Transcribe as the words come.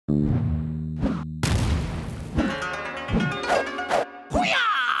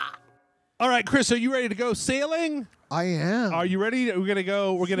right, Chris, are you ready to go sailing? I am. Are you ready? We're gonna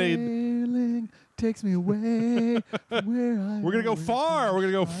go. We're gonna. Sailing takes me away from where I. We're gonna go far. We're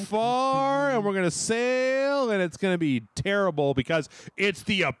gonna go far, and we're gonna sail, and it's gonna be terrible because it's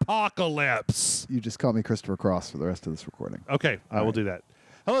the apocalypse. You just call me Christopher Cross for the rest of this recording. Okay, I will do that.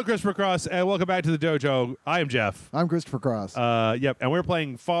 Hello, Christopher Cross, and welcome back to the Dojo. I am Jeff. I'm Christopher Cross. Yep, and we're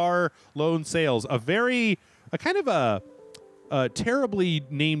playing Far Lone Sails, a kind of a terribly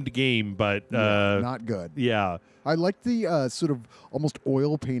named game, but not good. Yeah. I like the sort of almost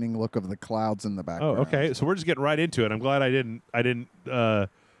oil painting look of the clouds in the background. Oh, okay. So we're just getting right into it. I'm glad I didn't.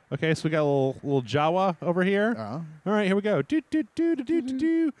 Okay, so we got a little Jawa over here. All right, here we go. Do, do, do, do, do, do,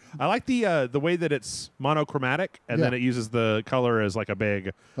 do. I like the way that it's monochromatic, and then it uses the color as like a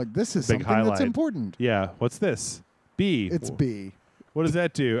big this is big something highlight. that's important. Yeah. What's this? B. It's B. What does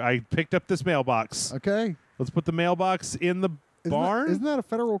that do? I picked up this mailbox. Okay. Let's put the mailbox in the barn. Isn't that a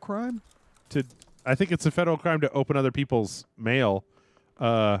federal crime? I think it's a federal crime to open other people's mail.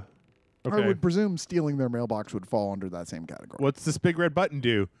 Okay. I would presume stealing their mailbox would fall under that same category. What's this big red button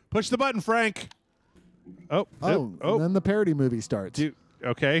do? Push the button, Frank. Oh. And then the parody movie starts.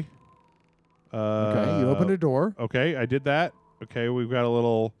 Okay. Okay, you opened a door. Okay, I did that. Okay, we've got a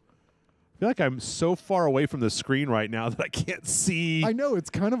little... I feel like I'm so far away from the screen right now that I can't see I know,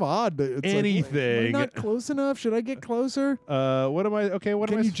 it's kind of odd. It's anything. am I not close enough? Should I get closer? What am I... Okay, what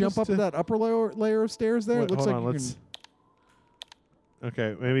am I Can you jump up that upper layer of stairs there? Wait, it looks hold like on, you let's... can...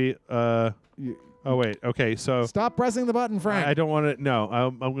 Okay, maybe... Oh, wait. Okay, so... Stop pressing the button, Frank. I don't want to... No,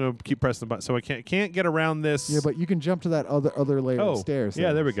 I'm going to keep pressing the button. So I can't get around this... Yeah, but you can jump to that other layer of stairs.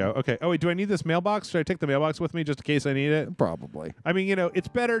 Yeah, there we go. Okay. Oh, wait, do I need this mailbox? Should I take the mailbox with me just in case I need it? Probably. I mean, it's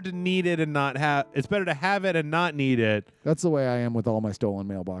better to need it and not have... It's better to have it and not need it. That's the way I am with all my stolen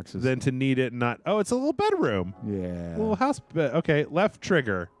mailboxes. Than to need it and not... Oh, it's a little bedroom. Yeah. A little house bed. Okay, left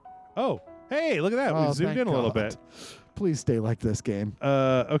trigger. Oh, hey, look at that. We zoomed in a little bit. Please stay like this game.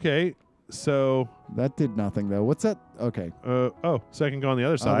 Okay. So that did nothing though. What's that? Okay. So I can go on the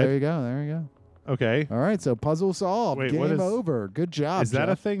other side. There you go. There you go. Okay. All right. So puzzle solved. Wait, Game over. Good job. Is that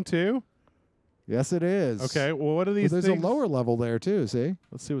Jeff. a thing too? Yes, it is. Okay. Well, what are these? There's things? a lower level there too. See?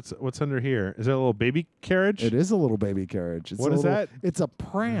 Let's see what's under here. Is that a little baby carriage? It is a little baby carriage. What is that? It's a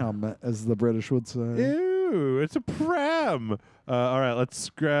pram, as the British would say. Ew! It's a pram. All right. Let's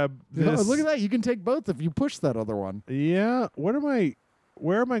grab this. Oh, look at that. You can take both if you push that other one. Yeah.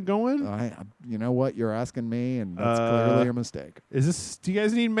 Where am I going? You know what? You're asking me, and that's clearly a mistake. Is this? Do you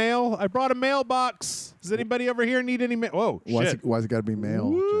guys need mail? I brought a mailbox. Does anybody over here need any mail? Whoa! Shit. Why's it got to be male?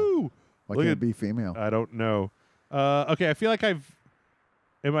 Woo! Why can't it be female? I don't know. Okay, I feel like Am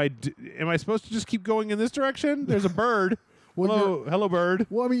I supposed to just keep going in this direction? There's a bird. Hello, bird.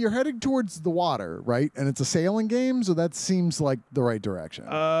 Well, I mean, you're heading towards the water, right? And it's a sailing game, so that seems like the right direction.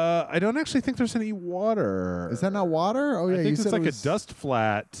 I don't actually think there's any water. Is that not water? Oh, yeah. I think you it's like a dust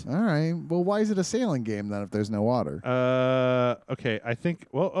flat. All right. Well, why is it a sailing game then if there's no water? Okay. I think.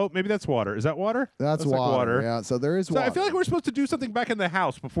 Well, maybe that's water. Is that water? That's water. Like water. Yeah. So there is water. I feel like we're supposed to do something back in the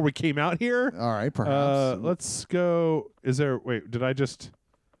house before we came out here. All right. Perhaps. Let's go. Is there? Wait. Did I just?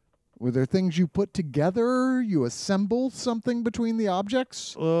 Were there things you put together? You assemble something between the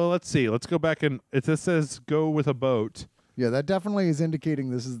objects? Let's see. Let's go back and this says go with a boat. Yeah, that definitely is indicating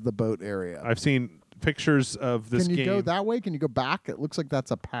this is the boat area. I've seen pictures of this game. Can you go that way? Can you go back? It looks like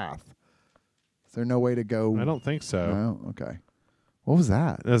that's a path. Is there no way to go? I don't think so. No? Okay. What was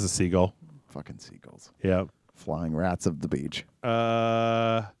that? That was a seagull. Fucking seagulls. Yeah. Flying rats of the beach.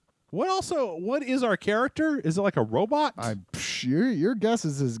 What is our character? Is it like a robot? Your guess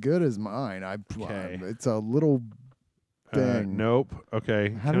is as good as mine. Okay. It's a little thing. Nope.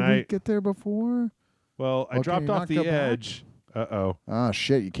 Okay. How did we get there before? Well, I dropped off the edge. Uh-oh. Oh,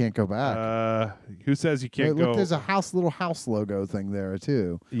 shit. You can't go back. Who says you can't go? Look, there's a little house logo thing there,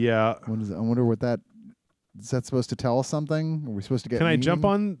 too. Yeah. What is it? I wonder what that... Is that supposed to tell us something? Are we supposed to get Can I jump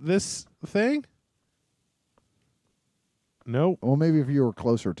on this thing? Nope. Well, maybe if you were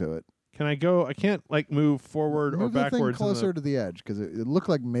closer to it. Can I go? I can't move forward or backwards. Move the thing closer to the edge because it looked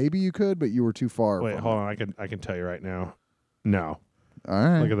like maybe you could, but you were too far. Wait, hold on. I can tell you right now. No. All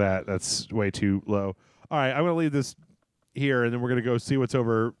right. Look at that. That's way too low. All right, I'm gonna leave this here, and then we're gonna go see what's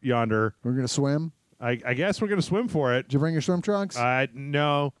over yonder. We're gonna swim. I guess we're gonna swim for it. Did you bring your swim trunks?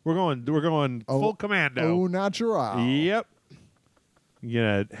 No. We're going full commando. Oh, natural. Yep. You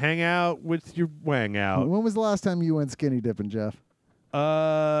gonna hang out with your wang out. When was the last time you went skinny dipping, Jeff?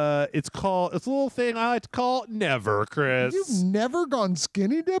 It's a little thing I like to call never, Chris. You've never gone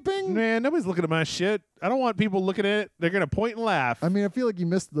skinny dipping? Man, nobody's looking at my shit. I don't want people looking at it. They're going to point and laugh. I mean, I feel like you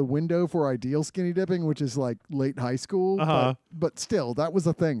missed the window for ideal skinny dipping, which is like late high school. But still, that was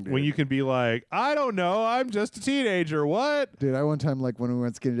a thing, dude. When you can be like, I don't know, I'm just a teenager. What? Dude, I one time, like when we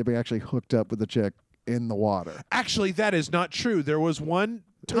went skinny dipping, I actually hooked up with a chick in the water. Actually, that is not true. There was one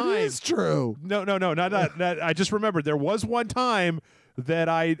time. It is true. No, not that. I just remembered there was one time that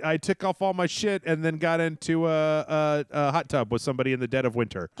I took off all my shit and then got into a hot tub with somebody in the dead of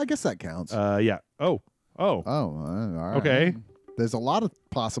winter. I guess that counts. Yeah. Oh. All right. Okay. There's a lot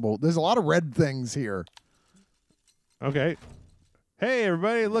of red things here. Okay. Hey,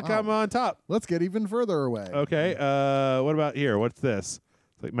 everybody, look, I'm on top. Let's get even further away. Okay. What about here? What's this?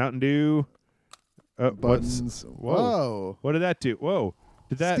 It's like Mountain Dew. Buttons. Whoa. What did that do? Whoa.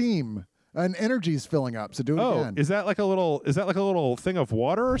 Did that steam and energy's filling up? So do it again. Is that like a little thing of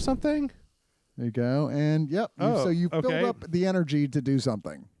water or something? There you go. And yep. So you filled up the energy to do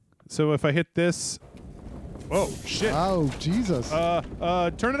something. So if I hit this, oh shit! Oh Jesus!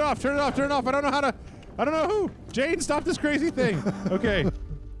 Turn it off! Turn it off! Turn it off! I don't know who. Jane, stop this crazy thing. Okay.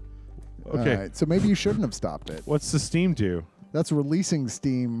 Okay. All right. So maybe you shouldn't have stopped it. What's the steam do? That's releasing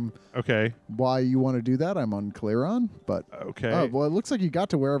steam. Okay. Why you want to do that, I'm unclear on. But okay. Oh, well, it looks like you got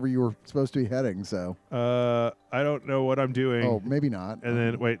to wherever you were supposed to be heading. So. I don't know what I'm doing. Oh, maybe not. And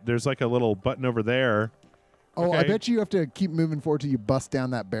then wait, there's like a little button over there. Oh, okay. I bet you have to keep moving forward till you bust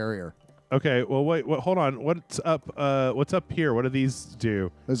down that barrier. Okay. Well, wait. Hold on. What's up? What's up here? What do these do?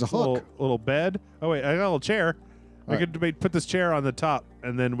 There's a hook. Little bed. Oh wait, I got a little chair. I could put this chair on the top,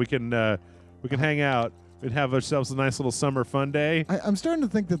 and then we can hang out. We'd have ourselves a nice little summer fun day. I'm starting to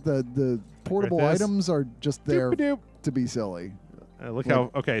think that the portable items are just there to be silly. Look how.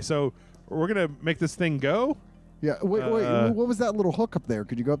 Okay, so we're gonna make this thing go. Yeah. Wait. What was that little hook up there?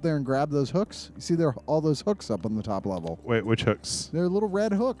 Could you go up there and grab those hooks? You see there are all those hooks up on the top level. Wait, which hooks? They're little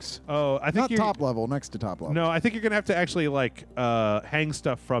red hooks. Oh, I think not top level. Next to top level. No, I think you're gonna have to actually like hang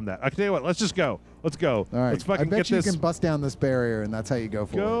stuff from that. I can tell you what. Let's just go. Let's go. All right. Let's fucking I bet get you this. can bust down this barrier, and that's how you go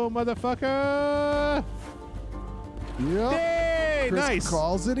for it. Go, motherfucker! Yep. Hey, Chris nice.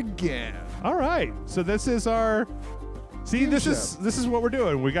 calls it again. All right. So this is our. See, this is what we're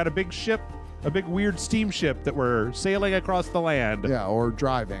doing. We got a big ship, a big weird steamship that we're sailing across the land. Yeah, or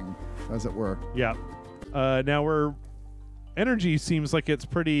driving, as it were. Yeah. Now energy seems like it's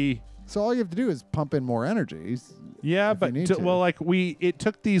pretty. So all you have to do is pump in more energy. Yeah, but it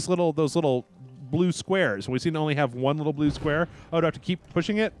took those little blue squares. We seem to only have one little blue square. Oh, do I have to keep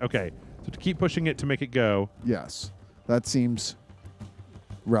pushing it? Okay. So to keep pushing it to make it go. Yes. That seems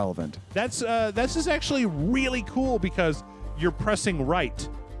relevant. That's just actually really cool because you're pressing right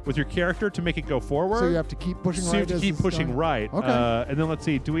with your character to make it go forward. So you have to keep pushing right. So you have to keep pushing right. Okay. And then let's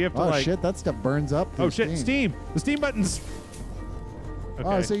see. Do we have to Oh shit! That stuff burns up. Oh shit! Steam. The steam buttons. Okay.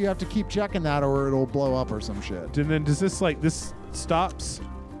 Oh, so you have to keep checking that, or it'll blow up or some shit. And then does this stops?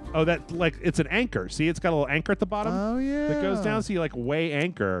 Oh, that it's an anchor. See, it's got a little anchor at the bottom. Oh yeah. That goes down. So you weigh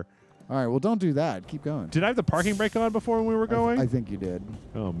anchor. All right, well, don't do that. Keep going. Did I have the parking brake on before when we were going? I think you did.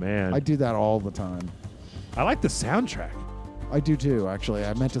 Oh, man. I do that all the time. I like the soundtrack. I do, too, actually.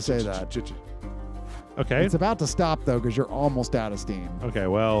 I meant to say that. Okay. It's about to stop, though, because you're almost out of steam. Okay,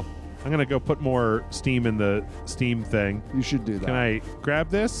 well, I'm going to go put more steam in the steam thing. You should do that. Can I grab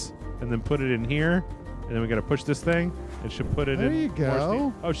this and then put it in here? And then we got to push this thing. It should put it in. There you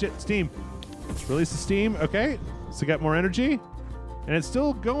go. Oh, shit, steam. Release the steam. Okay. So got more energy. And it's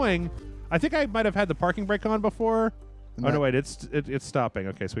still going. I think I might have had the parking brake on before. Oh, no, wait. It's stopping.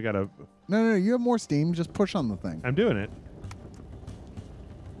 Okay, so we got to... No. You have more steam. Just push on the thing. I'm doing it.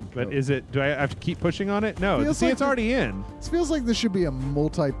 But do I have to keep pushing on it? No. See, it's already in. This feels like this should be a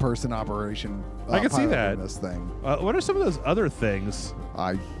multi-person operation. I can see that. This thing. What are some of those other things?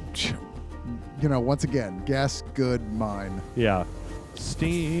 Once again, guess, good, mine. Yeah.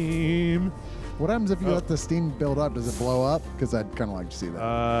 Steam. What happens if you let the steam build up? Does it blow up? Because I'd kind of like to see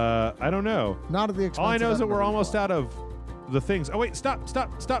that. I don't know. Not at the expense. All I know is that we're almost out of the things. Oh wait, stop!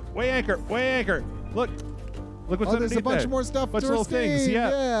 Weigh anchor. Look what's underneath there's a bunch there. more stuff. Bunch of little things.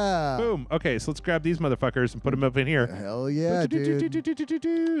 Yeah. Boom. Okay, so let's grab these motherfuckers and put them up in here. Hell yeah,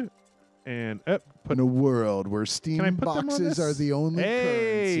 dude. And in a world where steam boxes are the only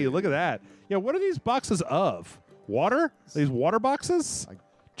currency. Hey, look at that. Yeah, what are these boxes of? Water? These water boxes?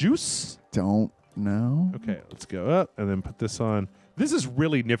 Juice? Don't know. Okay, let's go up and then put this on. This is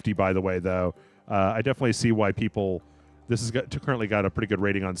really nifty, by the way, though. I definitely see why people... This has currently got a pretty good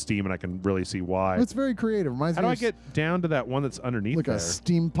rating on Steam, and I can really see why. It's very creative. Reminds me How do I get down to that one that's underneath like there? a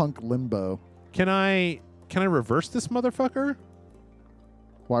steampunk limbo. Can I reverse this motherfucker?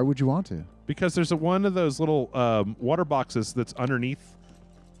 Why would you want to? Because there's one of those little water boxes that's underneath,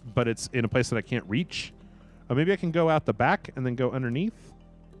 but it's in a place that I can't reach. Maybe I can go out the back and then go underneath.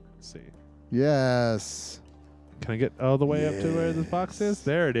 Let's see. Yes. Can I get all the way up to where the box is?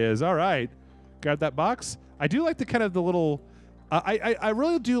 There it is. All right. Grab that box. I do like the kind of the little... I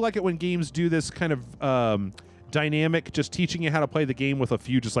really do like it when games do this kind of dynamic, just teaching you how to play the game with a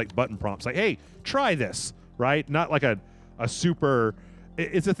few just like button prompts. Like, hey, try this, right? Not like a super...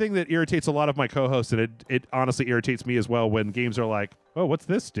 It's a thing that irritates a lot of my co-hosts, and it honestly irritates me as well when games are like, oh, what's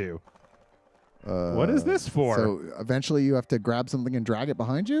this do? What is this for? So eventually you have to grab something and drag it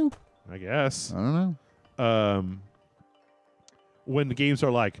behind you? I guess. I don't know. When the games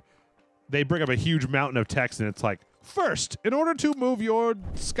are like, they bring up a huge mountain of text, and it's like, first, in order to move your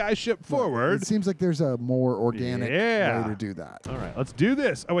skyship forward. It seems like there's a more organic way to do that. All right, let's do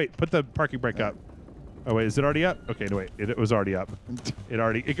this. Oh, wait, put the parking brake up. Oh, wait, is it already up? Okay, no, wait, it was already up.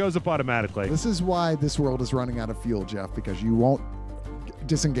 It goes up automatically. This is why this world is running out of fuel, Jeff, because you won't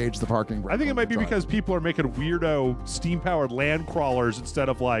disengage the parking brake. I think it might be because people are making weirdo steam-powered land crawlers instead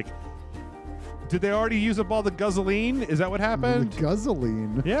of like, did they already use up all the gasoline? Is that what happened? The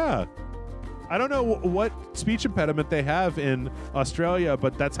gasoline? Yeah. I don't know what speech impediment they have in Australia,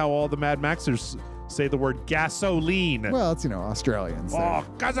 but that's how all the Mad Maxers say the word gasoline. Well, it's, Australians. Oh,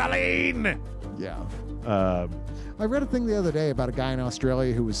 gasoline! Yeah. I read a thing the other day about a guy in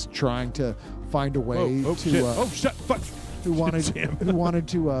Australia who was trying to find a way to... Shit. Shut fuck. Who wanted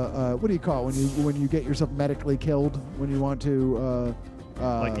to what do you call it when you get yourself medically killed, when you want to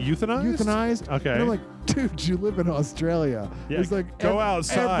like euthanized? Okay. And I'm like, dude, you live in Australia. Yeah, it's like go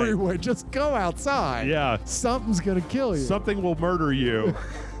outside. Everywhere. Just go outside. Yeah. Something's gonna kill you. Something will murder you.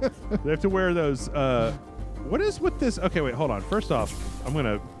 They have to wear those what is with this? Okay, wait, hold on. First off, I'm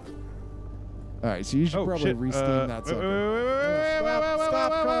gonna... All right, so you should probably re-steam that sucker.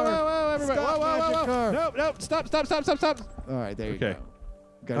 Stop, car. No, stop. All right, there you go.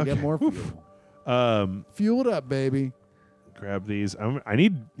 Gotta get more fuel. Fueled up, baby. Grab these.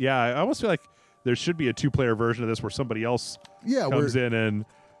 I almost feel like there should be a 2-player version of this where somebody else comes in and...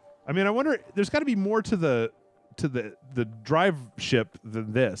 I mean, I wonder, there's got to be more to the drive ship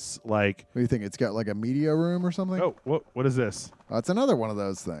than this. Like, what do you think? It's got like a media room or something? Oh, what is this? That's another one of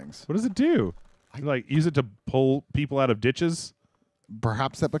those things. What does it do? Like, use it to pull people out of ditches?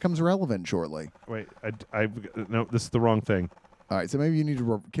 Perhaps that becomes relevant shortly. Wait, no, this is the wrong thing. All right, so maybe you need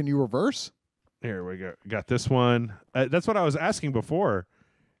to... Can you reverse? Here we go. Got this one. That's what I was asking before,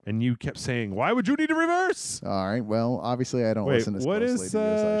 and you kept saying, "Why would you need to reverse?" All right. Well, obviously, I don't listen as closely to you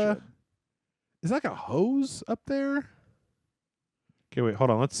as I should. Is that like a hose up there? Okay, wait.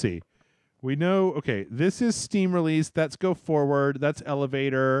 Hold on. Let's see. We know. Okay, this is steam release. That's go forward. That's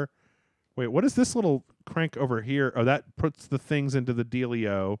elevator. Wait, what is this little crank over here? Oh, that puts the things into the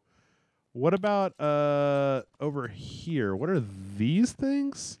dealio. What about over here? What are these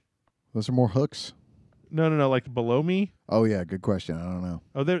things? Those are more hooks. No, like below me. Oh yeah, good question. I don't know.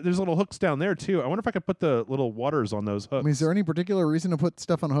 Oh, there's little hooks down there too. I wonder if I could put the little waters on those hooks. I mean, is there any particular reason to put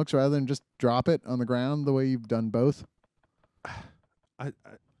stuff on hooks rather than just drop it on the ground the way you've done both?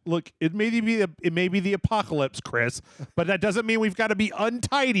 Look, it may be the apocalypse, Chris, but that doesn't mean we've got to be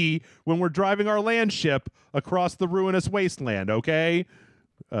untidy when we're driving our land ship across the ruinous wasteland. Okay.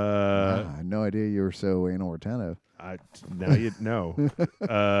 I had no idea you were so anal retentive. Now you know.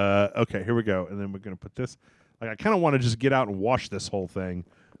 Okay, here we go. And then we're going to put this. Like, I kind of want to just get out and wash this whole thing.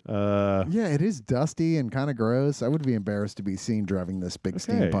 Yeah, it is dusty and kind of gross. I would be embarrassed to be seen driving this big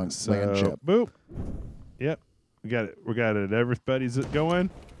steampunk land ship. Boop. Yep. We got it. Everybody's going.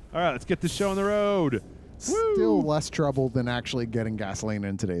 All right, let's get this show on the road. Still less trouble than actually getting gasoline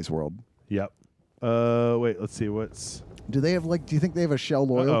in today's world. Yep. Wait, let's see. Do they have do you think they have a Shell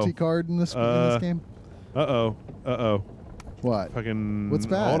loyalty card in this game? Uh-oh. What? What's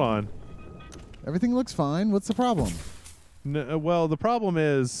bad? Hold on. Everything looks fine. What's the problem? No, well, the problem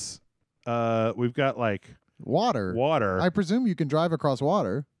is we've got water. I presume you can drive across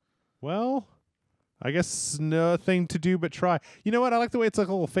water. Well, I guess nothing to do but try. You know what? I like the way it's like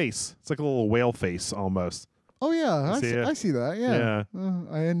a little face. It's like a little whale face almost. Oh yeah, I see that. Yeah.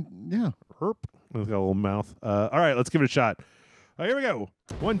 Yeah. Herp. It's got a little mouth. All right, let's give it a shot. Here we go.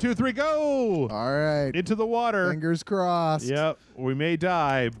 1, 2, 3, go. All right. Into the water. Fingers crossed. Yep. We may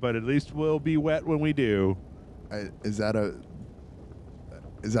die, but at least we'll be wet when we do. Is that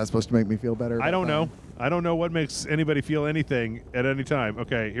supposed to make me feel better? I don't know. I don't know what makes anybody feel anything at any time.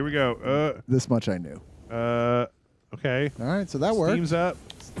 Okay, here we go. This much I knew. Okay. All right, so that works. Steam's up.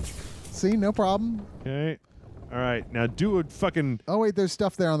 See, no problem. Okay. All right, now do a fucking... Oh, wait, there's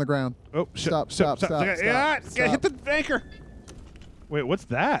stuff there on the ground. Oh, Stop. Yeah, hit the anchor. Wait, what's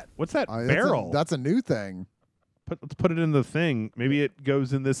that? What's that barrel? That's a new thing. Let's put it in the thing. Maybe it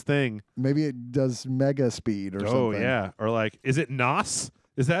goes in this thing. Maybe it does mega speed or something. Oh yeah, or like, is it NOS?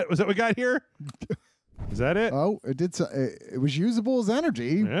 Was that what we got here? Is that it? Oh, it did. It was usable as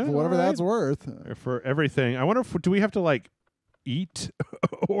energy for whatever that's worth. For everything. I wonder if do we have to like eat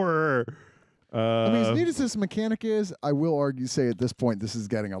or? I mean, as neat as this mechanic is, I will say at this point this is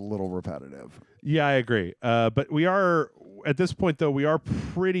getting a little repetitive. Yeah, I agree. But we are at this point though. We are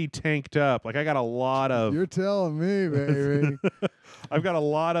pretty tanked up. Like I got a lot of. You're telling me, baby. I've got a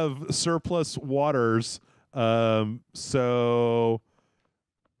lot of surplus waters. So.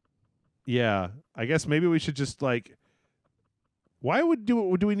 Yeah, I guess maybe we should just like. Why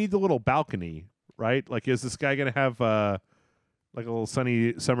do we need the little balcony? Right? Like, is this guy gonna have like a little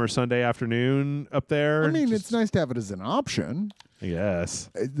sunny summer Sunday afternoon up there? I mean, it's nice to have it as an option. Yes.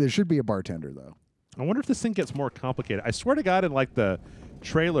 There should be a bartender though. I wonder if this thing gets more complicated. I swear to God, in like the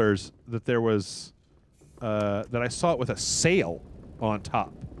trailers, that there was that I saw it with a sail on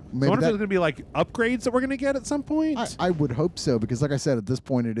top. Maybe I wonder if there's going to be like upgrades that we're going to get at some point. I would hope so, because like I said, at this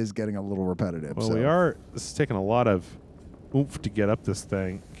point it is getting a little repetitive. Well, so. This is taking a lot of oomph to get up this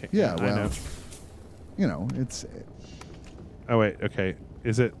thing. Yeah, well, I know. You know, it's. Oh wait, okay.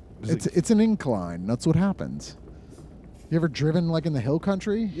 It's an incline. That's what happens. You ever driven like in the hill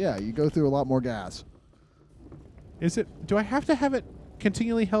country? Yeah, you go through a lot more gas. Do I have to have it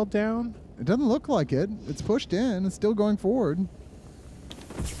continually held down? It doesn't look like it. It's pushed in. It's still going forward.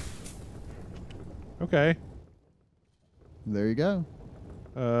 Okay. There you go.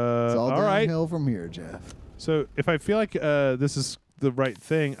 It's all downhill from here, Jeff. So if I feel like this is the right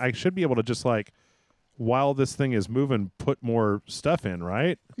thing, I should be able to just like, while this thing is moving, put more stuff in,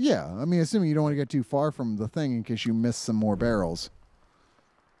 right? Yeah. I mean, assuming you don't want to get too far from the thing in case you miss some more barrels.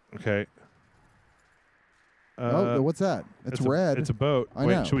 Okay. Oh, what's that? It's red. It's a boat. I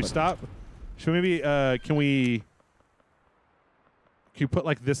know. Should we stop? Should we maybe, can you put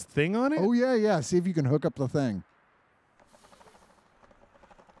like this thing on it? Oh, yeah. See if you can hook up the thing.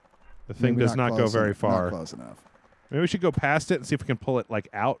 The thing does not go very far. Not close enough. Maybe we should go past it and see if we can pull it like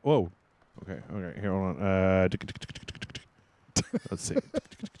out. Whoa. Okay. Here, hold on. Let's see.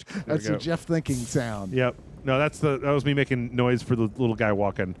 That's your Jeff thinking sound. Yep. No, that was me making noise for the little guy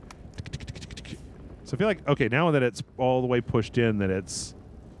walking. So I feel like, okay, now that it's all the way pushed in, that it's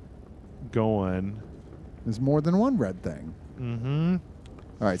going. There's more than one red thing. Mm-hmm.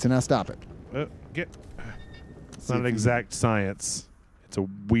 All right, so now stop it. It's not an exact science. It's a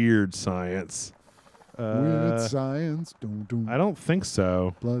weird science. Weird science. I don't think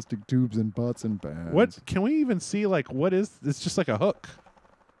so. Plastic tubes and pots and pans. What can we even see? Like, what is? It's just like a hook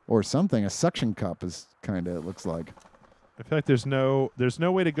or something. A suction cup is kind of. It looks like. I feel like there's no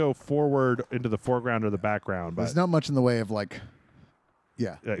way to go forward into the foreground or the background. But there's not much in the way of like.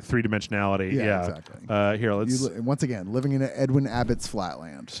 Yeah. Like three-dimensionality. Yeah, exactly. Here, let's once again living in Edwin Abbott's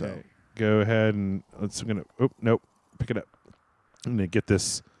flatland. So okay. Go ahead and I'm gonna. Oh nope, pick it up. I'm gonna get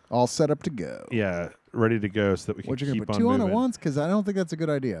this all set up to go. Yeah, ready to go so that we can keep on moving. What, you're gonna put two on at once? Because I don't think that's a good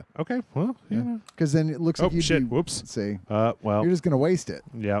idea. Okay, well, yeah. Because then it looks like you'd shit! be, Whoops. See, well, you're just gonna waste it.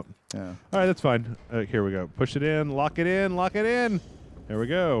 Yep. Yeah. All right, that's fine. Here we go. Push it in. Lock it in. Lock it in. There we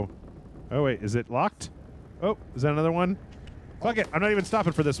go. Oh wait, is it locked? Oh, is that another one? Fuck it. I'm not even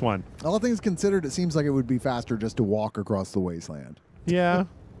stopping for this one. All things considered, it seems like it would be faster just to walk across the wasteland. Yeah.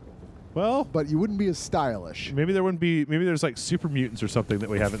 Well, but you wouldn't be as stylish. Maybe there wouldn't be. Maybe there's like super mutants or something that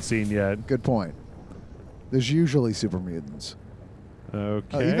we haven't seen yet. Good point. There's usually super mutants.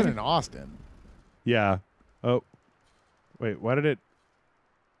 Okay. Even in Austin. Yeah. Oh. Wait. Why did it?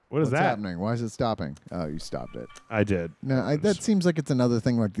 What's that? What's happening? Why is it stopping? Oh, you stopped it. I did. No, that seems like it's another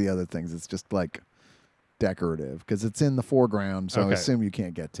thing like the other things. It's just like decorative because it's in the foreground, so I assume you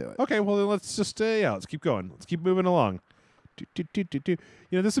can't get to it. Okay. Well, then let's just let's keep going. Let's keep moving along. You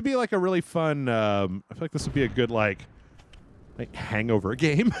know, this would be like a really fun. I feel like this would be a good like hangover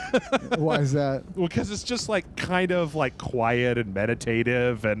game. Why is that? Well, because it's just like kind of like quiet and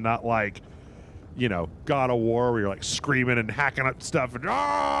meditative, and not like, you know, God of War where you're like screaming and hacking up stuff and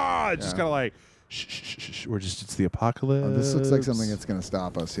just kind of like shh. We're just it's the apocalypse. Oh, this looks like something that's going to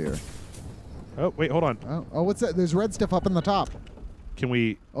stop us here. Oh wait, hold on. Oh, what's that? There's red stuff up in the top. Can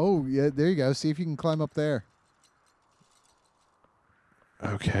we? Oh yeah, there you go. See if you can climb up there.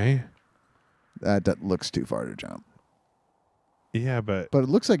 Okay. That looks too far to jump. Yeah, but it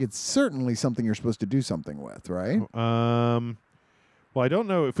looks like it's certainly something you're supposed to do something with, right? Well, I don't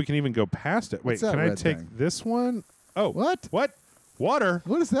know if we can even go past it. Wait, can I take this one? Oh, what? Water?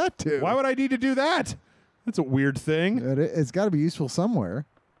 What does that do? Why would I need to do that? That's a weird thing. It's got to be useful somewhere.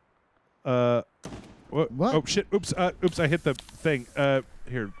 What? Oh shit! Oops! Oops! I hit the thing.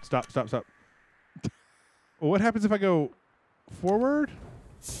 Here, stop! Well, what happens if I go forward?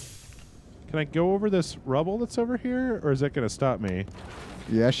 Can I go over this rubble that's over here, or is that going to stop me?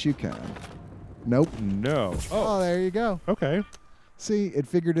 Yes, you can. Nope. No. Oh, there you go. Okay. See, it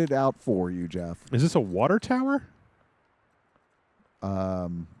figured it out for you, Jeff. Is this a water tower?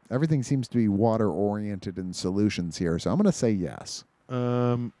 Everything seems to be water-oriented in solutions here, so I'm going to say yes.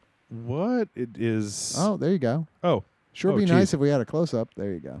 What it is? Oh, there you go. Oh. Sure be nice if we had a close-up.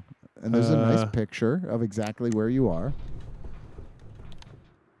 There you go. And there's a nice picture of exactly where you are.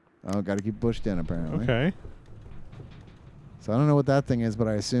 Oh, got to keep pushed in, apparently. Okay. So I don't know what that thing is, but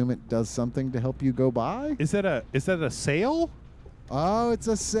I assume it does something to help you go by. Is that a sail? Oh, it's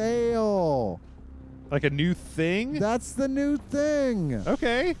a sail. Like a new thing? That's the new thing.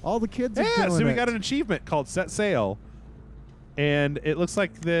 Okay. All the kids are doing Yeah, so we it. got an achievement called Set Sail. And it looks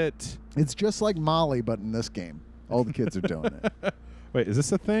like that... It's just like Molly, but in this game. All the kids are doing it. Wait, is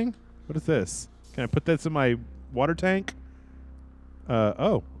this a thing? What is this? Can I put this in my water tank?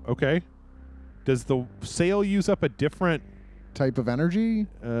 Oh, okay. Does the sail use up a different... type of energy?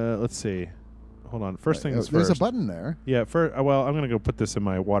 Let's see. Hold on. First things first. There's a button there. Yeah, well, I'm going to go put this in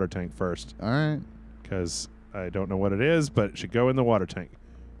my water tank first. All right. Because I don't know what it is, but it should go in the water tank.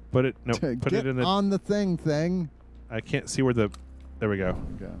 Put it in the... on the thing. I can't see where the... There we go.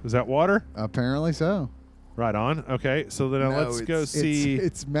 Okay. Is that water? Apparently so. Right on. Okay, so then let's go see...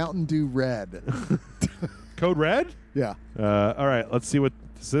 It's Mountain Dew Red. Code Red? Yeah. All right, let's see what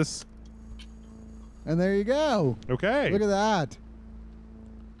is this. And there you go. Okay. Look at that.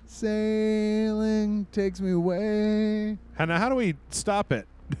 Sailing takes me away. Now, how do we stop it?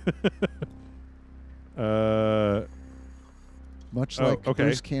 Much like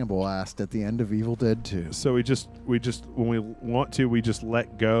Bruce Campbell asked at the end of Evil Dead 2. So we just when we want to, we just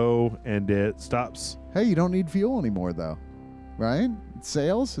let go and it stops. Hey, you don't need fuel anymore though, right? It's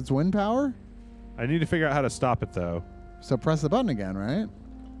sails. It's wind power. I need to figure out how to stop it though. So press the button again, right?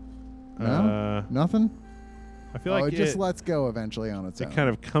 No, nothing. I feel like it just lets go eventually on its own. It kind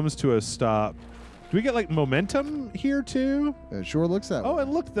of comes to a stop. Do we get like momentum here too? It sure looks that way. Oh,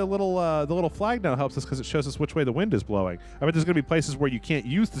 and look, the little flag now helps us because it shows us which way the wind is blowing. I bet there's going to be places where you can't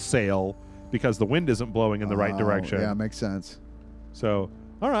use the sail because the wind isn't blowing in the right direction. Yeah, makes sense. So,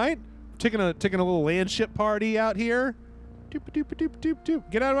 all right, taking a little landship party out here. Doop doop doop doop doop.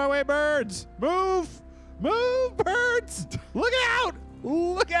 Get out of my way, birds! Move, birds! Look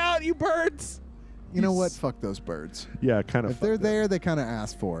out, you birds! You know what? Fuck those birds. Yeah, kind of. If they're there, they kind of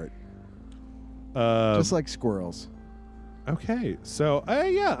ask for it. Just like squirrels. Okay, so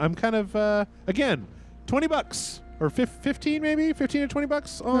yeah, I'm kind of again, $20 or 15 maybe, 15 to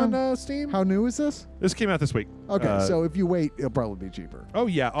 $20 on Steam. How new is this? This came out this week. Okay, so if you wait, it'll probably be cheaper. Oh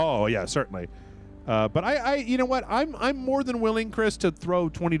yeah, certainly. But I you know what? I'm more than willing, Chris, to throw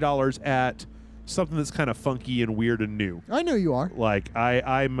 $20 at something that's kind of funky and weird and new. I know you are. Like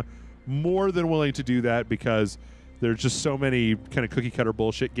I'm more than willing to do that because there's just so many kind of cookie cutter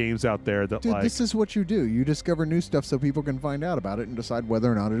bullshit games out there that Dude, this is what you do. You discover new stuff so people can find out about it and decide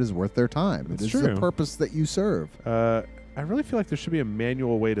whether or not it is worth their time. It is the purpose that you serve. I really feel like there should be a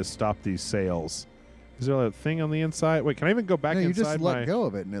manual way to stop these sails. Is there a thing on the inside? Wait, can I even go back inside? You just let go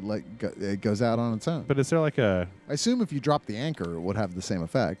of it and it goes out on its own. But is there like a... I assume if you drop the anchor, it would have the same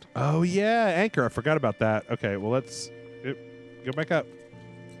effect. Oh, yeah, anchor. I forgot about that. Okay, well, let's go back up.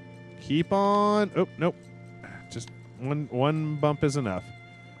 Keep on. Oh, nope. Just one bump is enough.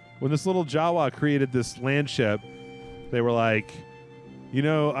 When this little Jawa created this landship, they were like, you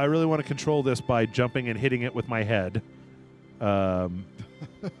know, I really want to control this by jumping and hitting it with my head. Yeah,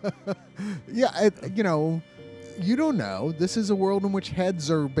 you know, you don't know. This is a world in which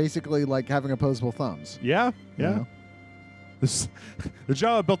heads are basically like having opposable thumbs. Yeah. You know? The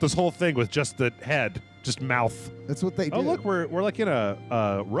Jawa built this whole thing with just the head, just mouth. That's what they do. Oh, look, we're like in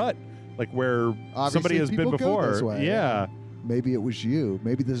a rut, like where Obviously, somebody has been before. Go this way. Yeah. Maybe it was you.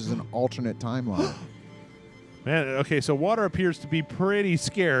 Maybe this is an alternate timeline. Man, okay, so water appears to be pretty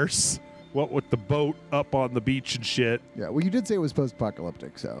scarce. What with the boat up on the beach and shit. Yeah, well, you did say it was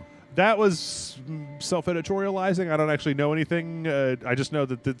post-apocalyptic, so. That was self-editorializing. I don't actually know anything. I just know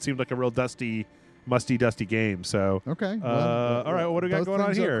that it seemed like a real dusty, musty game. So okay. All right. Well, what do we got going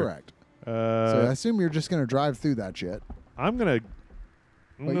on here? Correct. So I assume you're just gonna drive through that shit. I'm gonna.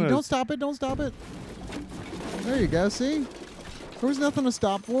 You don't stop it. Don't stop it. There you go. See, there was nothing to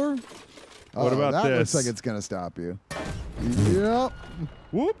stop for. What about that? That this? looks like it's gonna stop you. Yep.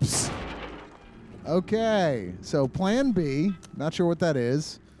 Whoops. Okay. So Plan B. Not sure what that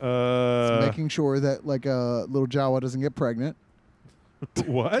is. It's making sure that like a little Jawa doesn't get pregnant.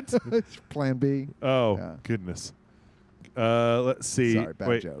 What? Plan B. Oh, Yeah. goodness. Let's see. Sorry,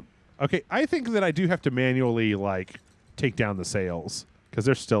 bad joke. Okay, I think that I do have to manually like take down the sails because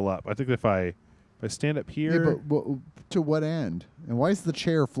they're still up. I think if I stand up here. Yeah, but to what end? And why is the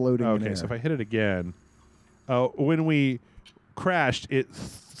chair floating in air? Okay, so if I hit it again, when we crashed, it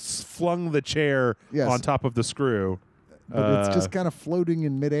flung the chair on top of the screw. But it's just kind of floating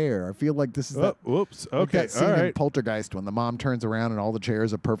in midair. I feel like this is whoops. Okay, like that scene all right. in Poltergeist when the mom turns around and all the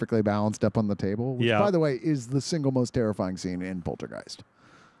chairs are perfectly balanced up on the table. Which, by the way, is the single most terrifying scene in Poltergeist.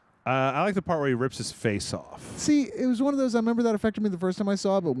 I like the part where he rips his face off. See, it was one of those. I remember that affected me the first time I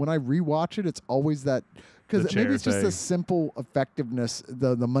saw it, but when I rewatch it, it's always that because maybe it's just the simple effectiveness,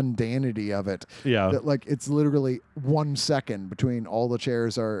 the mundanity of it. Yeah, that like it's literally 1 second between all the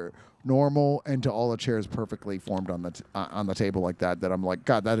chairs are normal and to all the chairs perfectly formed on the table like that. That I'm like,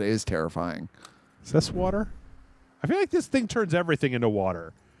 God, that is terrifying. Is this water? I feel like this thing turns everything into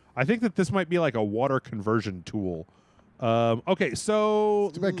water. I think that this might be like a water conversion tool. Okay, so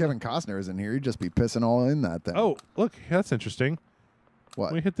it's too bad Kevin Costner isn't here. He'd just be pissing all in that thing. Oh, look, that's interesting. What?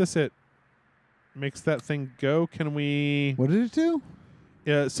 When we hit this, it makes that thing go. Can we? What did it do?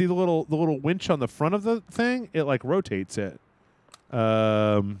 See the little winch on the front of the thing? It like rotates it.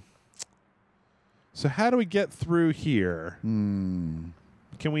 So how do we get through here? Can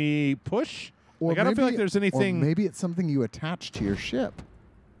we push? Or I don't feel like there's anything. Or maybe it's something you attach to your ship.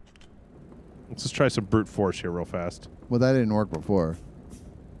 Let's just try some brute force here real fast. Well, that didn't work before.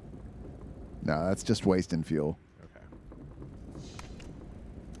 No, that's just wasting fuel.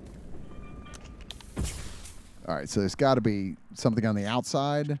 Okay. All right, so there's got to be something on the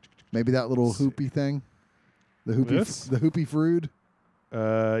outside. Maybe that little hoopy thing. The hoopy fruit.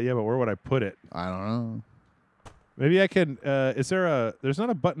 Yeah, but where would I put it? I don't know. Maybe I can. There's not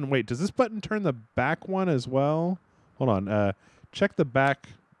a button. Wait, does this button turn the back one as well? Hold on. Check the back.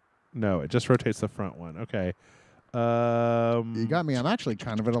 No, it just rotates the front one. Okay. You got me. I'm actually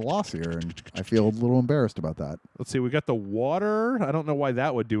kind of at a loss here, and I feel a little embarrassed about that. Let's see. We got the water. I don't know why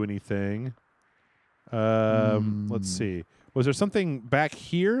that would do anything. Let's see. Was there something back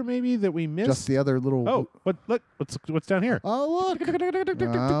here maybe that we missed? Just the other little. Oh, look. What's down here? Oh, look.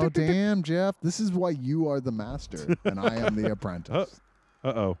 Oh, damn, Jeff. This is why you are the master, and I am the apprentice.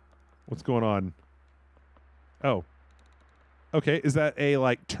 Uh-oh. What's going on? Oh. Okay, is that a,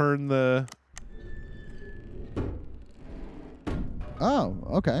 like, turn the... Oh,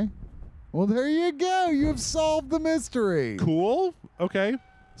 okay. Well, there you go. You have solved the mystery. Cool. Okay.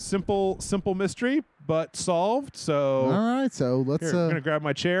 Simple mystery, but solved, so... All right, so let's... Here, I'm going to grab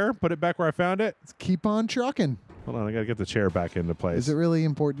my chair, put it back where I found it. Let's keep on trucking. Hold on, I got to get the chair back into place. Is it really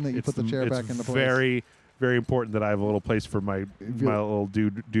important that you put the chair back into place? It's very, very important that I have a little place for my little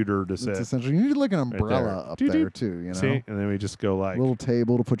duder to sit. It's essentially, you need like an umbrella up there too, you know? See? And then we just go like... a little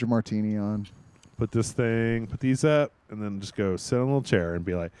table to put your martini on. Put these up, and then just go sit on a little chair and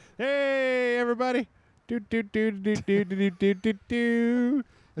be like, hey, everybody.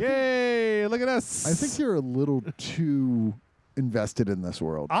 Yay, look at us. I think you're a little too invested in this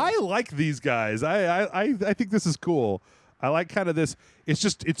world. I like these guys. I think this is cool. I like kind of this.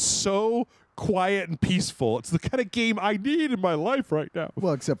 It's so quiet and peaceful. It's the kind of game I need in my life right now.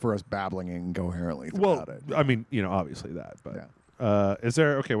 Well, except for us babbling incoherently throughout it. I mean, obviously that. But is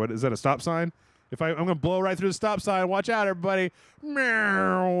there? Okay, what is that? A stop sign? I'm going to blow right through the stop sign. Watch out, everybody.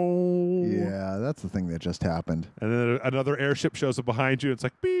 Meow. Yeah, that's the thing that just happened. And then another airship shows up behind you. It's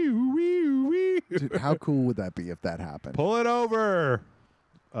like, wee, wee, wee. Dude, how cool would that be if that happened? Pull it over.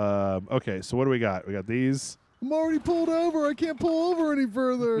 Okay, so what do we got? We got these. I'm already pulled over. I can't pull over any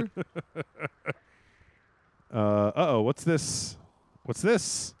further. Uh-oh, what's this? What's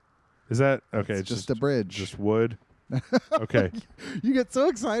this? Is that... Okay, it's just a bridge. Just wood. Okay. You get so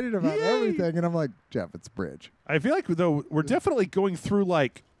excited about everything, and I'm like, Jeff, it's a bridge. I feel like, though, we're definitely going through,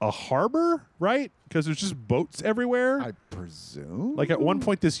 like, a harbor, right? Because there's just boats everywhere. I presume. Like, at one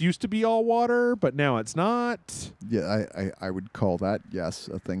point, this used to be all water, but now it's not. Yeah, I would call that, yes,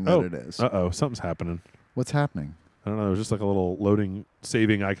 a thing that it is. Uh-oh, something's happening. What's happening? I don't know. There's just, like, a little loading,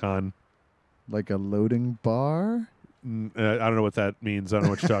 saving icon. Like a loading bar? I don't know what that means. I don't know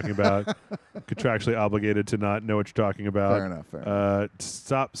what you're talking about. Contractually obligated to not know what you're talking about. Fair enough.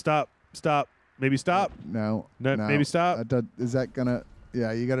 Stop. Maybe stop. No. Maybe stop. Is that gonna?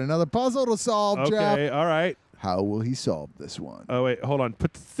 Yeah, you got another puzzle to solve, Jeff. Okay. All right. How will he solve this one? Oh wait, hold on.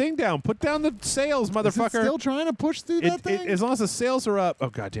 Put the thing down. Put down the sails, motherfucker. Is it still trying to push through that thing? As long as the sails are up. Oh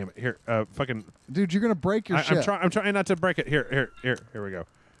god damn it. Here, fucking. Dude, you're gonna break your ship. I'm trying not to break it. Here we go.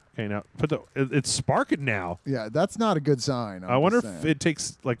 Okay, now it's sparking now. Yeah, that's not a good sign. I wonder if it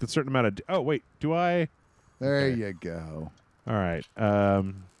takes like a certain amount of. Oh wait, do I? There you go. All All right.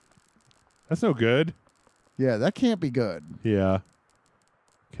 That's no good. Yeah, that can't be good. Yeah.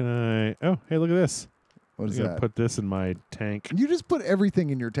 Can I? Oh, hey, look at this. What is I'm that? gonna put this in my tank. You just put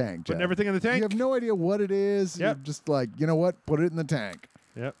everything in your tank, Jeff. Putting everything in the tank? You have no idea what it is. Yep. You're just like, you know what? Put it in the tank.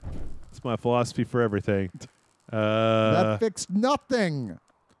 Yep. That's my philosophy for everything. That fixed nothing.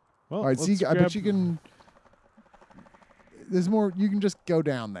 Well, All right, see, I bet you can. There's more. You can just go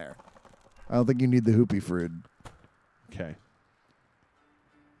down there. I don't think you need the hoopy fruit. Okay.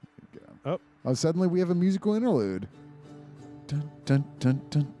 Oh, suddenly we have a musical interlude. Dun, dun, dun,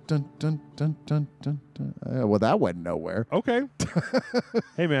 dun, dun, dun, dun, dun, dun, dun. Well, that went nowhere. Okay.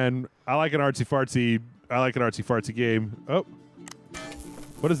 Hey, man, I like an artsy fartsy game. Oh,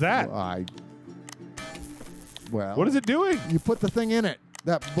 what is that? Well, What is it doing? You put the thing in it.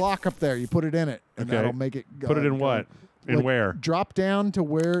 That block up there. You put it in it, and Okay. that'll make it. Put it in what? In like, where? Drop down to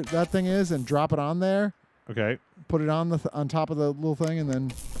where that thing is, and drop it on there. Okay. Put it on the on top of the little thing, and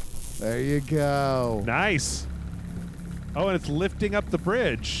then there you go. Nice. Oh, and it's lifting up the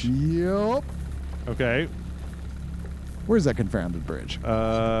bridge. Yup. Okay. Where's that confounded bridge?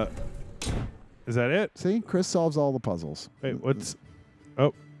 Is that it? See, Chris solves all the puzzles. Wait, what's?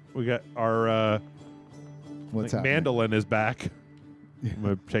 Oh, we got our What's happening? mandolin is back. I'm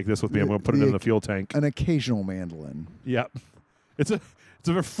gonna take this with me. I'm gonna put it in the fuel tank. An occasional mandolin. Yep. It's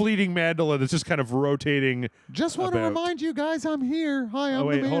a fleeting mandolin that's just kind of rotating. Just want to about. remind you guys, I'm here. Hi, I'm Oh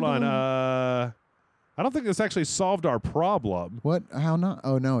wait, the hold mandolin. on. I don't think this actually solved our problem. What? How not?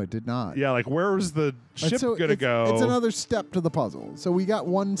 Oh no, it did not. Yeah, like where was the ship So gonna go? It's another step to the puzzle. So we got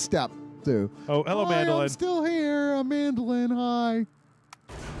one step to. Oh, hello, Hi, mandolin. I'm still here. A mandolin. Hi.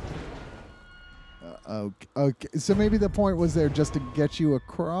 Okay. So maybe the point was there just to get you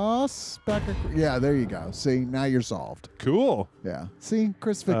across. Yeah, there you go. See, now you're solved. Cool. Yeah. See,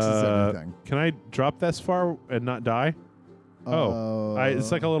 Chris fixes everything. Can I drop this far and not die?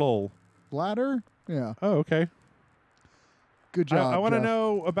 It's like a little bladder. Yeah. Oh, okay. Good job. I want to Jeff.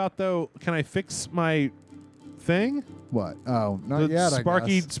 know about though. Can I fix my thing? What? Oh, not The yet. I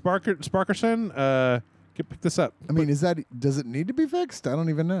guess. Sparkerson. Pick this up. I mean, does it need to be fixed? I don't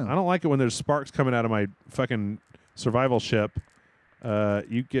even know. I don't like it when there's sparks coming out of my fucking survival ship.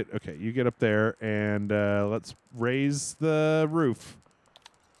 You get up there and let's raise the roof.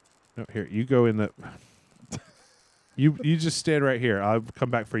 No, here you go in the. You just stand right here. I'll come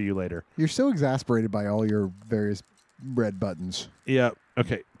back for you later. You're so exasperated by all your various red buttons. Yeah.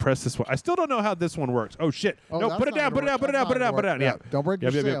 Okay. Press this one. I still don't know how this one works. Oh shit! Oh, No, that's put it not down. gonna Put it down. work. Put it down. That's Put it not down. Put it gonna down. work. Yeah. Don't break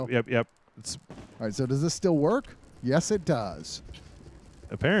your sail. It's All right. So does this still work? Yes, it does.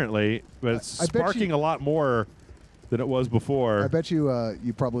 apparently, but it's I bet sparking you- a lot more than it was before. I bet you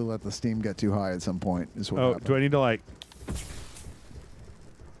you probably let the steam get too high at some point. Is what Oh, happened. do I need to like?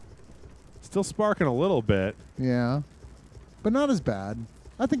 Still sparking a little bit. Yeah, but not as bad.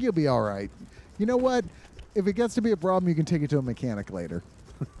 I think you'll be all right. You know what? If it gets to be a problem, you can take it to a mechanic later.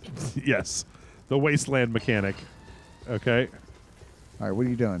 Yes, the wasteland mechanic. Okay. All right. What are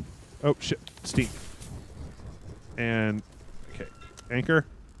you doing? Oh shit! Steam. And okay, anchor.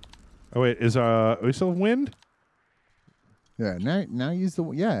 Oh wait, are we still wind? Yeah. Now use the.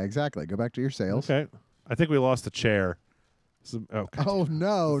 Yeah. Exactly. Go back to your sails. Okay. I think we lost the chair. God. Oh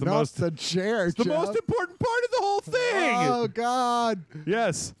no! It's the Not most- the chair. It's the Jeff. most important part of the whole thing. Oh God!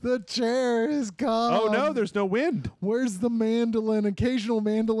 Yes. The chair is gone. Oh no, there's no wind. Where's the mandolin? Occasional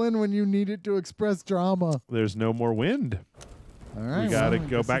mandolin when you need it to express drama. There's no more wind. All right. We got to well, I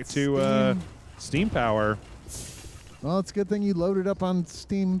go guess back it's to steam. steam power. Well, it's a good thing you loaded up on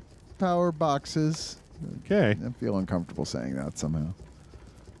steam power boxes. Okay. I feel uncomfortable saying that somehow.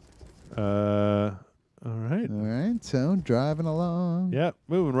 All right. All right. So driving along. Yep.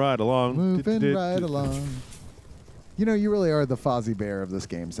 Moving right along. Moving right along. You know, you really are the Fozzie Bear of this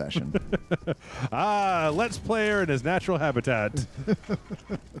game session. Let's player in his natural habitat.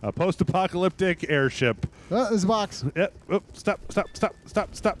 A post-apocalyptic airship. Oh, there's a box. Yep. Oh, stop.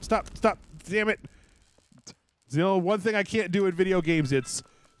 Damn it. You know, one thing I can't do in video games, it's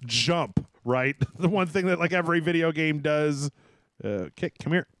jump, right? The one thing that like every video game does. Okay,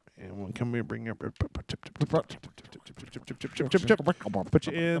 come here. And come here, bring your put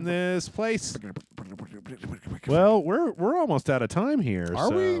you in this place. Well, we're almost out of time here. Are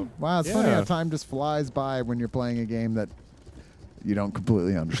so, we? Wow, it's funny yeah. how time just flies by when you're playing a game that you don't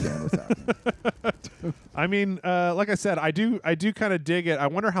completely understand what's happening. I mean, like I said, I do kind of dig it. I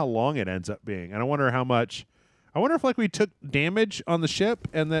wonder how long it ends up being, and I wonder how much. I wonder if like we took damage on the ship,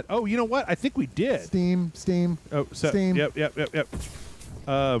 and that. Oh, you know what? I think we did. Steam. Oh, so, Steam. Yep.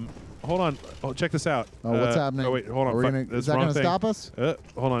 Hold on. Oh, check this out. Oh, what's happening? Oh, wait, hold on. Is that going to thing. stop us?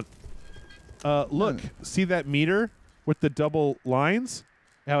 Hold on. Look, see that meter? with the double lines,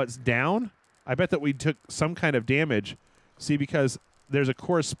 how it's down. I bet that we took some kind of damage. See, because there's a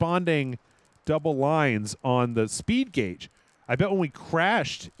corresponding double lines on the speed gauge. I bet when we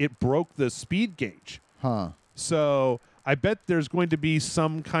crashed, it broke the speed gauge. Huh. So I bet there's going to be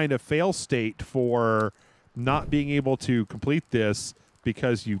some kind of fail state for not being able to complete this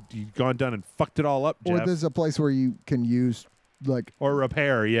because you've gone down and fucked it all up, Jeff. Or there's a place where you can use, like... Or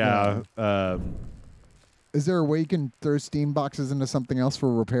repair, yeah. Is there a way you can throw Steam boxes into something else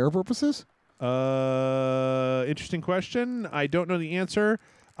for repair purposes? Interesting question. I don't know the answer.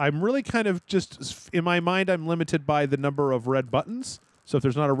 I'm really kind of just, in my mind, I'm limited by the number of red buttons. So if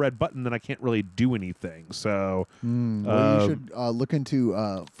there's not a red button, then I can't really do anything. So well, you should look into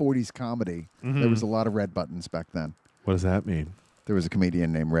 40s comedy. There was a lot of red buttons back then. What does that mean? There was a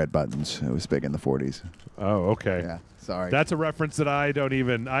comedian named Red Buttons. It was big in the 40s. Oh, okay. Yeah, sorry. That's a reference that I don't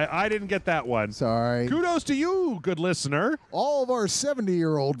even... I didn't get that one. Sorry. Kudos to you, good listener. All of our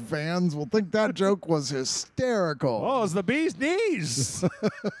 70-year-old fans will think that joke was hysterical. Oh, it's the bee's knees.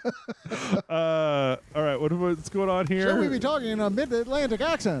 All right, what's going on here? Shall we be talking in a mid-Atlantic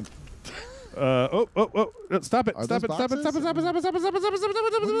accent? Stop it. Stop it. Are Stop those it. Stop it. boxes? Stop it. Stop it. Stop it. Stop it. Stop it. Stop it.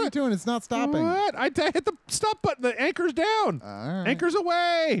 Stop it. What are you doing? It's not stopping. What? I hit the stop button. The anchor's down. All right. Anchor's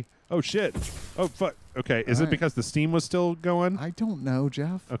away. Oh, shit. Oh, fuck. Okay. Is All it right. because the steam was still going? I don't know,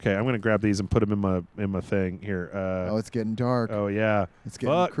 Jeff. Okay. I'm going to grab these and put them in my thing here. Oh, it's getting dark. Oh, yeah. It's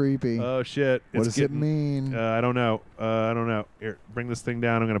getting creepy. Oh, shit. What It's does it mean? I don't know. I don't know. Here, bring this thing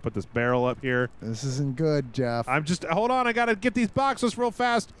down. I'm going to put this barrel up here. This isn't good, Jeff. Hold on. I got to get these boxes real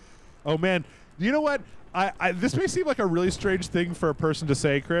fast. Oh, man. You know what? This may seem like a really strange thing for a person to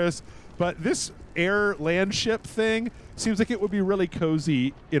say, Chris, but this air-land ship thing seems like it would be really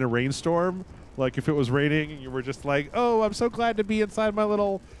cozy in a rainstorm. Like if it was raining and you were just like, oh, I'm so glad to be inside my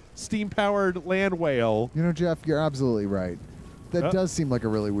little steam-powered land whale. You know, Jeff, you're absolutely right. That does seem like a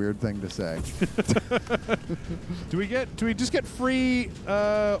really weird thing to say. Do we just get free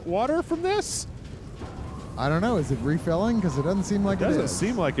water from this? I don't know. Is it refilling? Because it doesn't seem like it is. Doesn't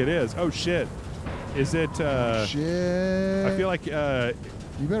seem like it is. Oh, shit. Is it... shit. I feel like...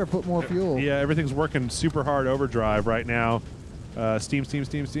 you better put more fuel. Yeah, everything's working super hard overdrive right now. Steam. Let's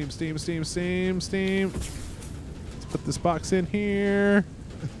put this box in here.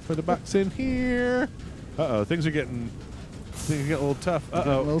 Put the box in here. Uh-oh, things are getting a little tough.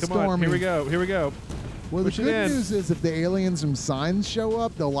 Uh-oh, come on. Here we go. Well, Push the good news is if the aliens from Signs show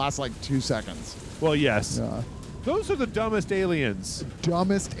up, they'll last like 2 seconds. Well, yes. Yeah. Those are the dumbest aliens.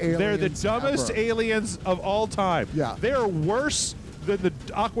 Dumbest aliens They're the dumbest ever. aliens of all time. Yeah. They are worse than the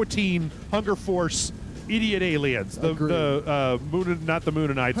Aqua Teen Hunger Force idiot aliens. The not the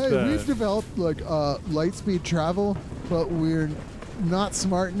Moonanites. Hey, we've developed like light speed travel, but we're not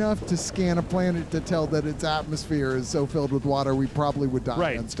smart enough to scan a planet to tell that its atmosphere is so filled with water we probably would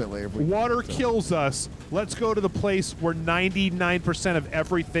die instantly. If we water kills us. Let's go to the place where 99% of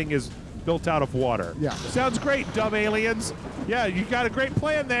everything is built out of water. Yeah. Sounds great, dumb aliens. Yeah, you got a great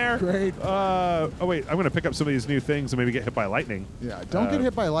plan there. Great. Oh, wait. I'm going to pick up some of these new things and maybe get hit by lightning. Yeah, don't get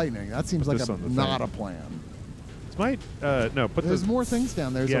hit by lightning. That seems like not a plan. This might... no, put There's more things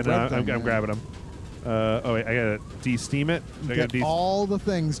down there. Yeah, no, I'm grabbing them. Oh, wait. I got to de-steam it. Get all the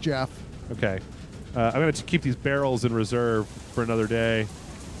things, Jeff. Okay. I'm going to keep these barrels in reserve for another day.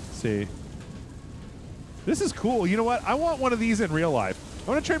 Let's see. This is cool. You know what? I want one of these in real life. I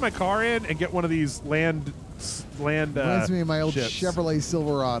want to trade my car in and get one of these land. Reminds me of my old ships. Chevrolet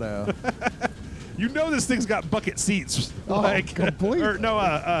Silverado. You know this thing's got bucket seats. Completely. Or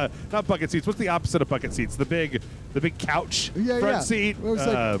no, not bucket seats. What's the opposite of bucket seats? The big couch front seat. It was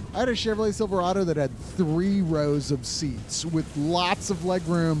I had a Chevrolet Silverado that had 3 rows of seats with lots of leg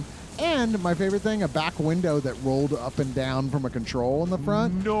room. And my favorite thing, a back window that rolled up and down from a control in the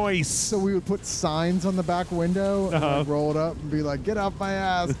front. Nice. So we would put signs on the back window and like roll it up and be like, "Get off my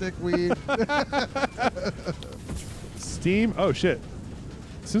ass, dickweed." Steam? Oh, shit.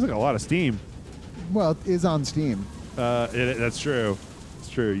 Seems like a lot of Steam. Well, it is on Steam. That's true. It's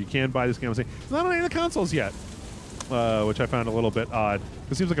true. You can buy this game on Steam. It's not on any of the consoles yet, which I found a little bit odd.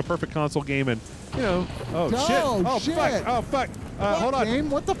 It seems like a perfect console game, and you know, shit. Fuck! Oh fuck! Hold on. Game?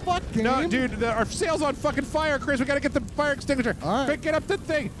 What the fuck, game? No, dude, our sail's on fucking fire, Chris. We gotta get the fire extinguisher. All right. Get up the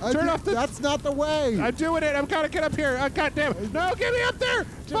thing. Turn off the. That's not the way. I'm doing it. I'm gotta get up here. God damn it! No, get me up there!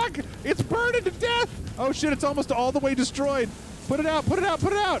 Fuck! It's burning to death. Oh shit! It's almost all the way destroyed. Put it out! Put it out!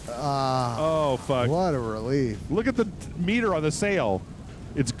 Put it out! Oh fuck! What a relief! Look at the meter on the sail.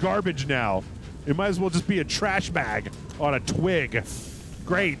 It's garbage now. It might as well just be a trash bag on a twig.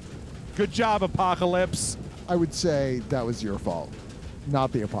 Great. Good job, Apocalypse. I would say that was your fault.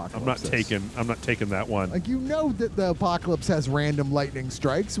 not the apocalypse. I'm not taking that one. Like, you know that the apocalypse has random lightning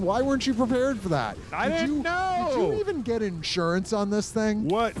strikes. Why weren't you prepared for that? I didn't know. Did you even get insurance on this thing?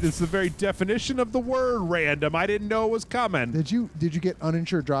 What? It's the very definition of the word random. I didn't know it was coming. Did you get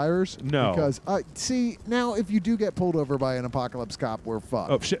uninsured drivers? No. Because see, now if you do get pulled over by an apocalypse cop, we're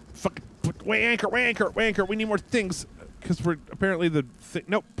fucked. Oh shit! Fuck! Wait, anchor! We need more things because we're apparently the thing.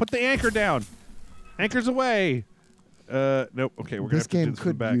 Nope. Put the anchor down. Anchor's away. Nope. Okay, we're this gonna game have to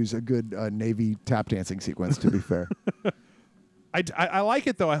do this could use a good Navy tap dancing sequence. To be fair, I like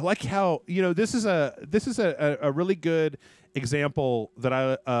it though. I like how this is a really good example that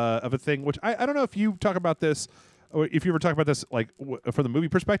of a thing which I don't know if you talk about this or if you ever talk about this like from the movie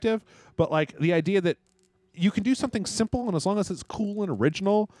perspective, but like the idea that you can do something simple and as long as it's cool and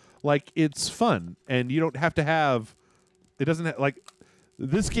original, like it's fun and you don't have to have. It doesn't like.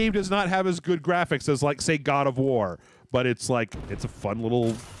 This game does not have as good graphics as, like, say, God of War, but it's like it's a fun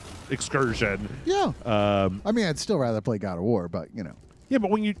little excursion. Yeah. I mean, I'd still rather play God of War, but Yeah, but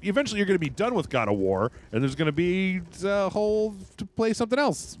when eventually you're going to be done with God of War, and there's going to be a whole to play something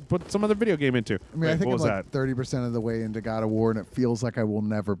else, put some other video game into. I mean, I think I'm like 30% of the way into God of War, and it feels like I will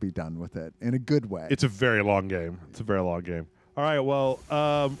never be done with it in a good way. It's a very long game. All right, well,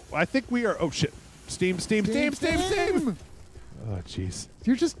 I think we are. Oh shit! Steam! Oh, jeez.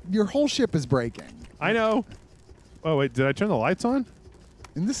 Your whole ship is breaking. I know. Oh, wait, did I turn the lights on?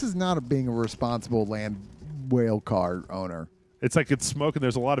 And this is not being a responsible land whale car owner. It's like it's smoking.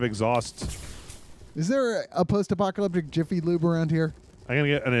 There's a lot of exhaust. Is there a post-apocalyptic Jiffy Lube around here? I'm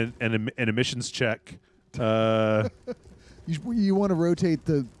going to get an emissions check. You want to rotate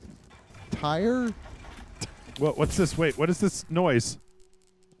the tire? What's this? Wait, what is this noise?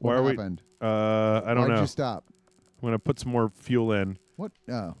 What happened? I don't know. Why'd you stop? I'm going to put some more fuel in. What?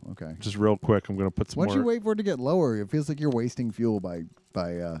 Oh, okay. Just real quick, I'm going to put some more. Why don't you wait for it to get lower? It feels like you're wasting fuel by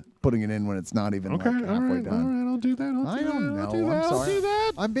putting it in when it's not even halfway done. All right, I'll do that. I don't know. I'm sorry. I'll do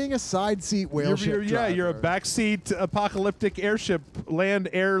that. I'm being a side seat whale ship driver. You're a backseat apocalyptic airship, land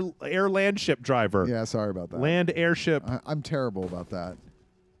ship driver. Yeah, sorry about that. Land airship. I'm terrible about that.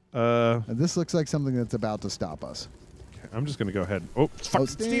 This looks like something that's about to stop us. Okay, I'm just going to go ahead. Oh, fuck.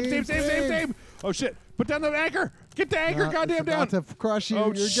 Steam. Oh, shit. Put down the anchor. Get the anchor goddamn down. It's about to crush you.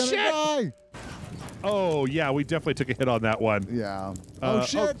 Oh, You're shit. going to die. Oh, yeah, we definitely took a hit on that one. Yeah. Oh,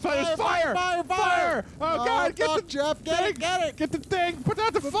 shit. Fire! Oh, God. Jeff. Get it. Get the thing. Put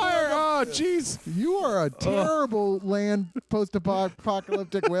out the fire. Oh, jeez. You are a terrible land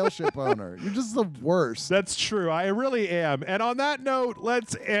post-apocalyptic whale ship owner. You're just the worst. That's true. I really am. And on that note,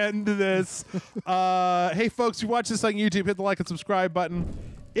 let's end this. Hey, folks, if you watch this on YouTube, hit the like and subscribe button.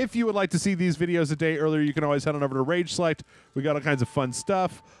 If you would like to see these videos a day earlier, you can always head on over to Rage Select. We got all kinds of fun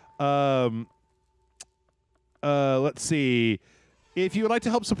stuff. Let's see. If you would like to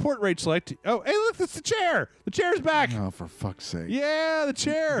help support Rage Select, oh, hey, look, that's the chair. The chair's back. Oh, for fuck's sake. Yeah, the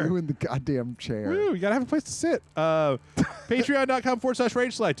chair. Ruined the goddamn chair. Woo, you got to have a place to sit.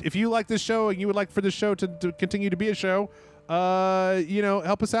 Patreon.com/Rage Select. If you like this show and you would like for this show to continue to be a show,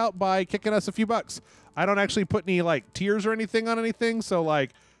 help us out by kicking us a few bucks. I don't actually put any, like, tiers or anything on anything, so,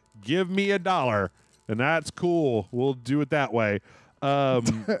 like, give me $1, and that's cool. We'll do it that way.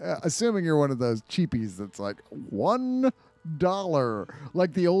 Assuming you're one of those cheapies that's like $1,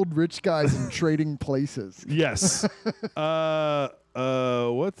 like the old rich guys in Trading Places. Yes. What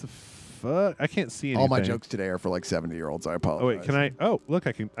the fuck? I can't see anything. All my jokes today are for like 70-year-olds. I apologize. Oh wait, can I? Oh, look,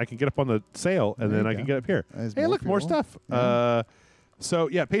 I can get up on the sail and then I can get up here. Hey, look, more stuff. Yeah. So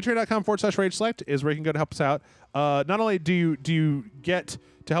yeah, patreon.com/Rage Select is where you can go to help us out. Not only do you get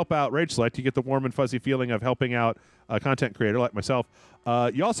to help out Rage Select, you get the warm and fuzzy feeling of helping out a content creator like myself.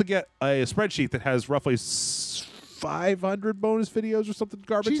 You also get a spreadsheet that has roughly 500 bonus videos or something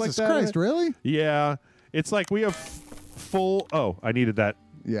garbage like that. Jesus Christ, really? Yeah. It's like we have full... Oh, I needed that.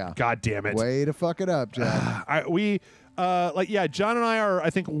 Yeah. God damn it. Way to fuck it up, John. John and I are, I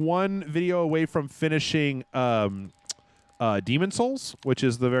think, one video away from finishing Demon Souls, which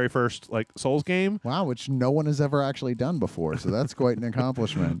is the very first Souls game. Wow, which no one has ever actually done before, so that's quite an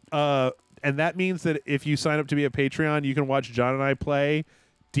accomplishment. And that means that if you sign up to be a Patreon, you can watch John and I play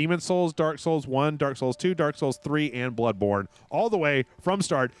Demon Souls, Dark Souls 1, Dark Souls 2, Dark Souls 3, and Bloodborne, all the way from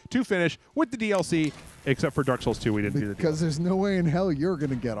start to finish with the DLC, except for Dark Souls 2, we didn't do the DLC. Because there's no way in hell you're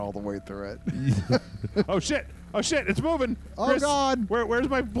going to get all the way through it. Oh, shit. Oh, shit. It's moving. Oh, Chris, God. Where's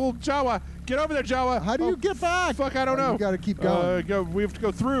my bull Jawa? Get over there, Jawa. How do you get back? Fuck, I don't know. You got to keep going. We have to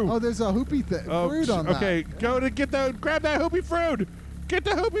go through. Oh, there's a hoopy fruit on that. Okay, grab that hoopy fruit. Get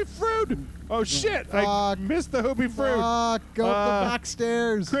the hoopy fruit. Oh, shit. I missed the hoopy fruit. Go up the back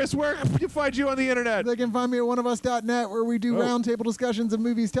stairs. Chris, where can you find you on the internet? They can find me at oneofus.net, where we do roundtable discussions of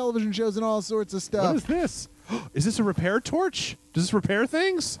movies, television shows, and all sorts of stuff. What is this? Is this a repair torch? Does this repair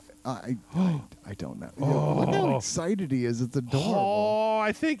things? I don't know. Look how excited he is. It's adorable. Oh,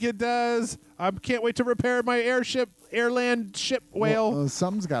 I think it does. I can't wait to repair my airland ship whale. Well,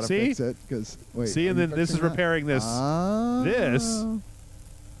 something's got to fix it. See, and then this is repairing this. This.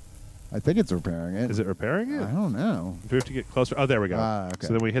 I think it's repairing it. Is it repairing it? I don't know. Do we have to get closer? Oh, there we go. Okay.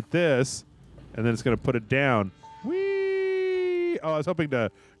 So then we hit this, and then it's going to put it down. Whee! Oh, I was hoping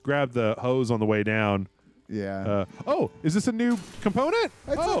to grab the hose on the way down. Yeah. Is this a new component?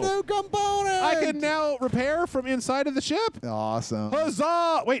 It's a new component! I can now repair from inside of the ship? Awesome.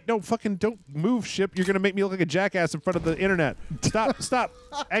 Huzzah! Wait, no, fucking don't move, ship. You're going to make me look like a jackass in front of the internet. Stop.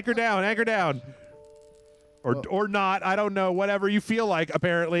 Anchor down. Or not. I don't know. Whatever you feel like,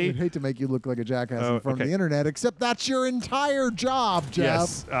 apparently. I'd hate to make you look like a jackass in front of the internet, except that's your entire job,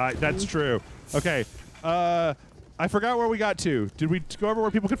 Jeff. Yes, that's true. Okay. I forgot where we got to. Did we go over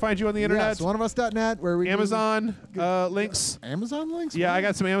where people can find you on the internet? Yes, oneofus.net, where we Amazon links. Amazon links? Yeah, I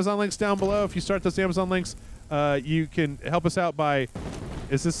got some Amazon links down below. If you start those Amazon links, you can help us out by.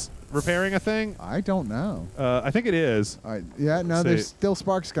 Is this repairing a thing? I don't know. I think it is. Yeah, no, there's still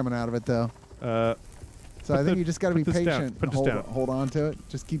sparks coming out of it, though. So I think you just got to be patient. Hold on to it.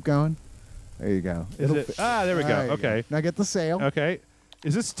 Just keep going. There you go. There we go. Okay. Now get the sail. Okay.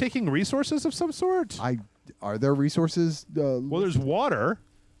 Is this taking resources of some sort? Are there resources? Well, there's water.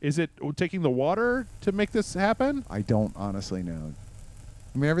 Is it taking the water to make this happen? I don't honestly know.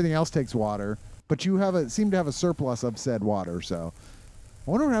 I mean, everything else takes water, but you seem to have a surplus of said water. So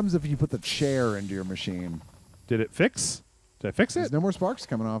I wonder what happens if you put the chair into your machine. Did it fix? Did I fix it? There's no more sparks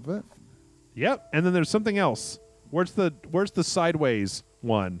coming off of it. Yep. And then there's something else. Where's the sideways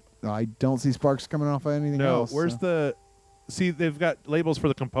one? I don't see sparks coming off of anything else. No. Where's the? See, they've got labels for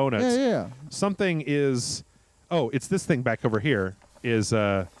the components. Yeah. Something is. Oh, it's this thing back over here. Is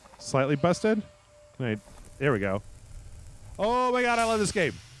slightly busted. There we go. Oh my God, I love this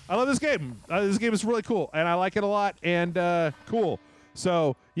game. This game is really cool, and I like it a lot. And cool.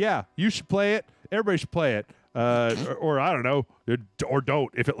 So yeah, you should play it. Everybody should play it. Or I don't know, or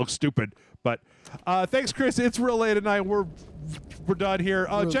don't if it looks stupid. But thanks, Chris. It's real late at night. We're done here.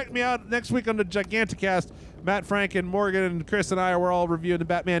 Check me out next week on the Giganticast. Matt, Frank, and Morgan, and Chris, and I we're all reviewing the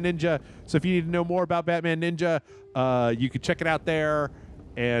Batman Ninja. So if you need to know more about Batman Ninja, you can check it out there.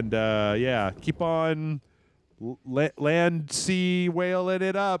 And keep on land, sea, whaling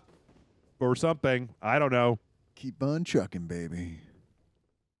it up or something. I don't know. Keep on trucking, baby.